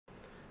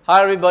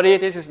Hi everybody,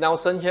 this is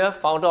Nelson here,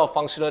 founder of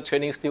Functional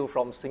Training Steel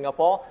from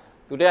Singapore.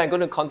 Today I'm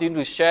going to continue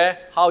to share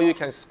how you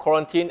can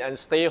quarantine and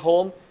stay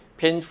home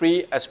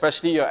pain-free,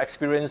 especially you're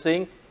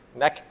experiencing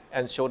neck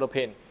and shoulder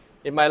pain.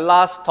 In my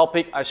last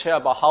topic, I shared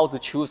about how to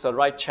choose the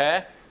right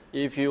chair.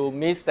 If you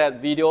missed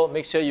that video,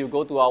 make sure you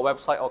go to our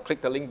website or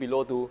click the link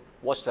below to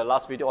watch the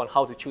last video on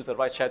how to choose the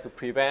right chair to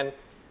prevent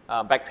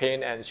back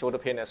pain and shoulder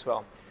pain as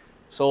well.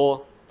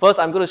 So first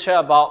I'm going to share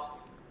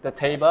about the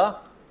table.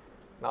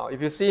 Now,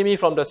 if you see me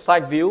from the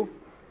side view,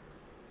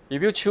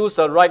 if you choose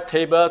the right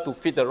table to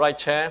fit the right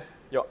chair,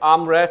 your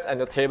armrest and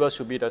the table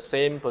should be the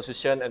same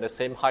position and the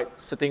same height,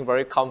 sitting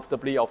very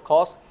comfortably, of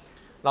course.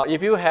 Now,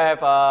 if you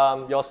have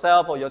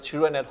yourself or your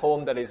children at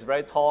home that is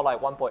very tall,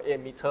 like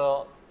 1.8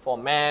 meter for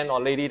man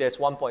or lady that's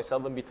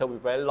 1.7 meter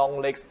with very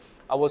long legs,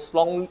 I would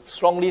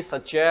strongly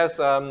suggest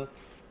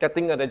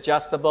getting an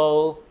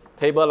adjustable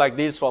table like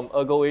this from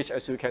ErgoEdge.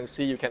 As you can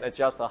see, you can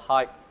adjust the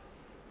height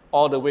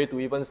all the way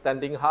to even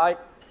standing height,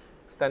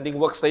 standing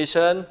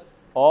workstation,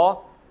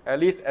 or at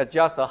least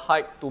adjust the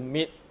height to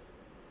meet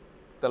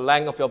the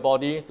length of your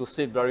body to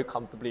sit very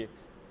comfortably.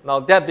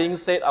 Now that being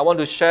said, I want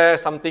to share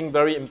something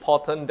very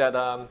important that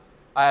I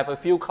have a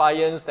few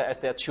clients that as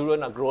their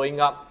children are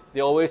growing up,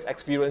 they're always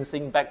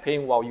experiencing back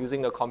pain while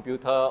using the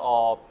computer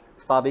or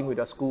studying with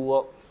their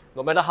schoolwork.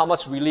 No matter how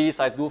much release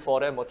I do for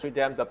them or treat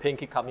them, the pain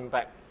keep coming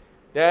back.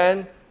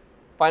 Then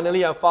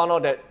finally I found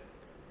out that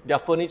their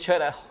furniture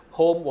at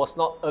home was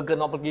not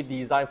ergonomically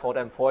designed for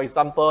them. For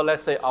example,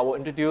 let's say I will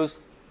introduce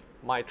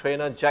my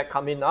trainer Jack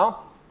come in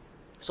now.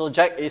 So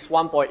Jack is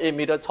 1.8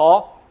 meter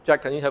tall.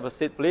 Jack, can you have a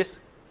seat please?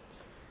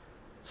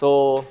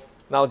 So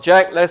now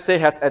Jack, let's say,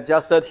 has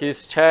adjusted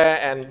his chair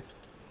and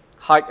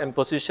height and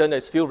position.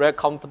 It's feel very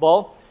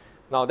comfortable.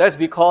 Now that's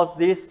because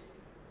this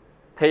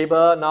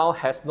table now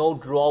has no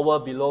drawer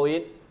below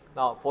it.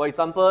 Now for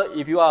example,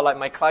 if you are like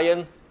my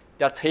client,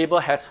 their table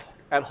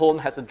at home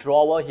has a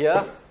drawer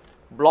here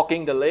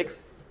blocking the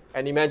legs.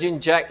 And imagine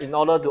Jack, in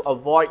order to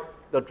avoid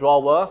the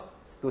drawer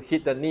to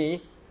hit the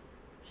knee,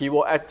 he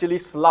will actually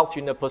slouch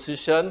in a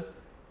position,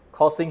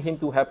 causing him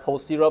to have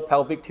posterior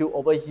pelvic tilt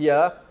over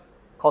here,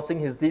 causing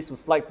his disc to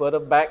slide further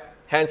back.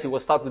 Hence, he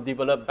will start to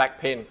develop back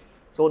pain.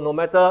 So no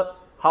matter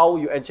how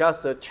you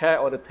adjust the chair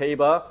or the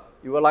table,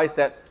 you realize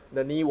that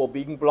the knee will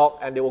be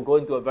blocked and they will go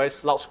into a very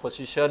slouched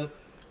position,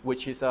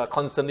 which is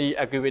constantly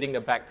aggravating the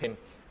back pain.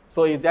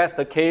 So if that's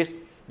the case,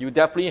 you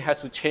definitely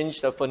have to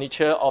change the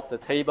furniture of the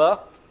table.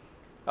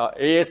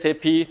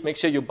 ASAP, make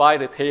sure you buy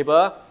the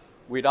table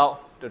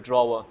without the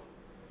drawer.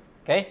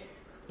 Okay,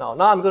 now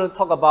I'm going to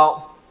talk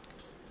about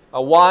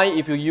why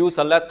if you use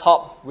a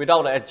laptop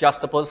without an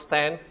adjustable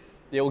stand,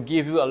 they will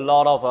give you a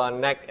lot of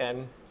neck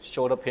and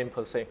shoulder pain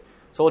per se.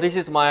 So this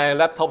is my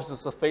laptop, it's a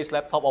Surface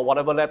laptop or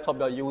whatever laptop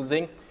you're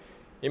using.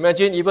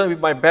 Imagine even with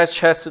my best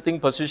chair sitting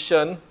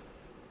position,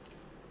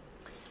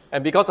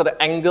 and because of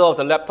the angle of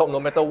the laptop, no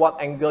matter what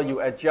angle you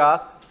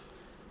adjust,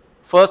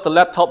 first, the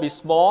laptop is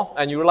small,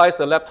 and you realize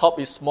the laptop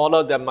is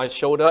smaller than my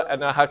shoulder,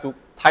 and I have to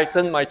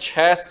tighten my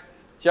chest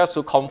just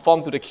to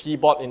conform to the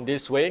keyboard in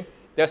this way.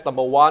 That's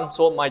number one.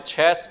 So my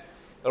chest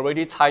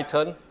already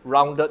tightened,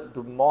 rounded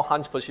to more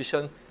hunch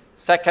position.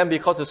 Second,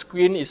 because the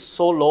screen is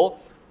so low,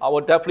 I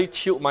will definitely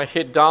tilt my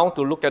head down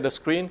to look at the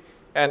screen,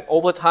 and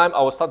over time,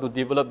 I will start to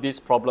develop this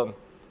problem.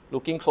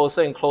 Looking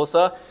closer and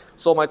closer,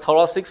 so my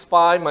thoracic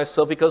spine, my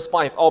cervical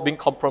spine is all being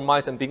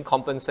compromised and being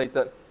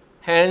compensated.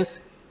 Hence,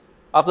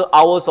 after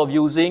hours of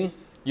using,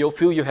 you'll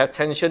feel you have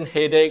tension,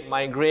 headache,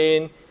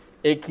 migraine,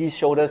 achy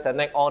shoulders and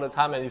neck all the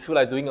time, and you feel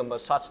like doing a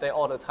massage there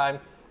all the time,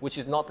 which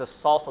is not the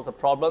source of the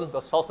problem.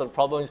 The source of the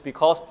problem is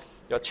because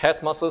your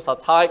chest muscles are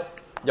tight,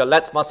 your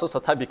lats muscles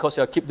are tight because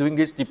you keep doing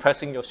this,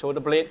 depressing your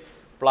shoulder blade,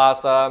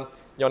 plus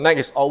your neck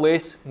is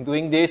always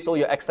doing this, so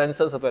your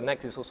extensors of your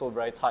neck is also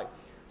very tight.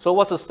 So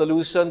what's the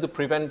solution to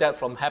prevent that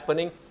from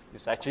happening?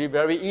 It's actually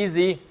very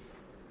easy.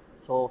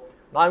 So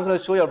now I'm going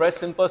to show you a very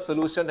simple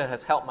solution that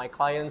has helped my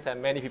clients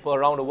and many people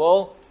around the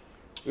world.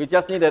 You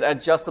just need an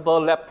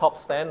adjustable laptop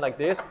stand like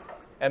this,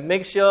 and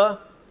make sure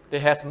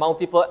it has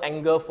multiple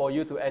angles for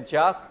you to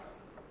adjust,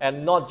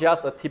 and not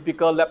just a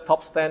typical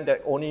laptop stand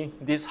that only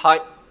this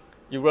height.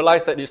 You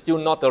realize that it's still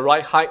not the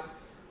right height,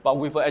 but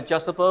with an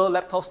adjustable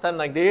laptop stand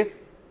like this,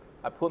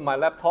 I put my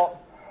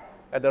laptop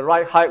at the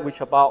right height, which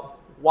is about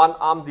one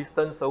arm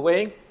distance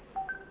away,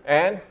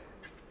 and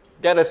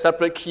get a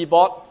separate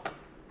keyboard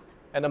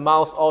and the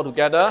mouse all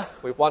together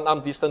with one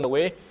arm distance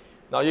away.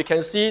 Now you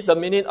can see the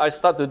minute I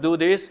start to do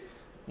this,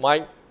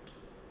 my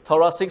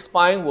thoracic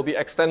spine will be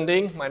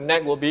extending, my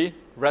neck will be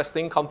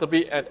resting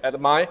comfortably at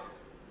my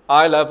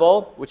eye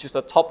level, which is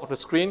the top of the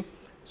screen.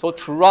 So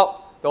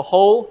throughout the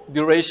whole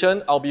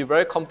duration, I'll be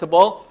very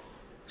comfortable,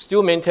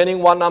 still maintaining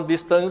one arm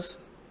distance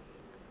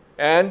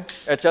and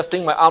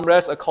adjusting my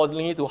armrest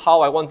accordingly to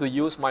how I want to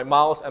use my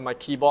mouse and my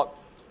keyboard.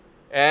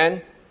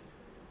 And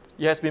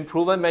it has been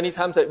proven many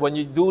times that when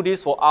you do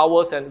this for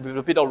hours and with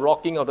a bit of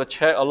rocking of the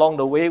chair along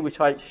the way, which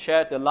I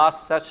shared the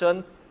last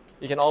session,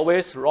 you can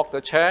always rock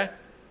the chair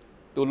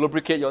to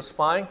lubricate your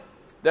spine.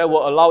 That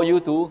will allow you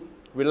to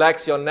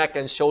relax your neck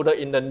and shoulder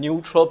in the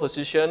neutral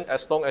position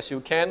as long as you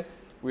can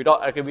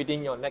without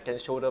aggravating your neck and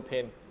shoulder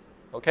pain.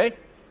 Okay?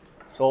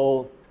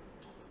 So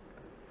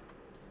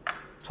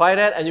try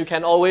that, and you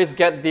can always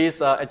get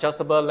this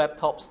adjustable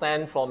laptop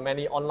stand from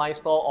many online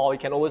store, or you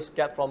can always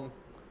get from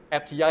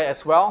FTI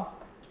as well.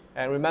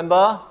 And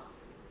remember,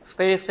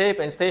 stay safe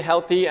and stay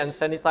healthy, and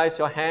sanitize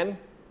your hand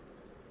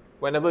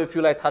whenever you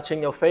feel like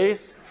touching your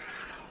face.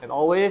 And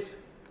always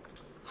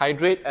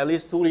hydrate at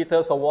least 2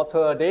 liters of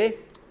water a day,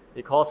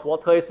 because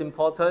water is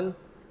important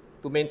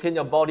to maintain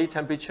your body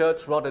temperature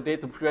throughout the day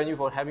to prevent you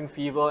from having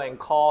fever and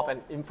cough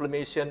and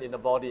inflammation in the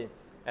body.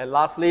 And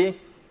lastly,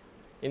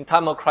 in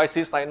time of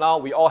crisis like now,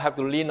 we all have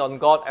to lean on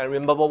God, and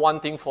remember one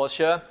thing for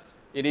sure,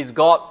 it is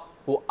God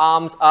who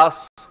arms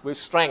us with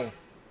strength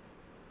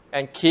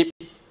and keep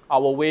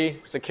our way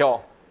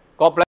secure.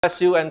 God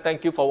bless you, and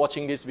thank you for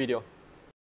watching this video.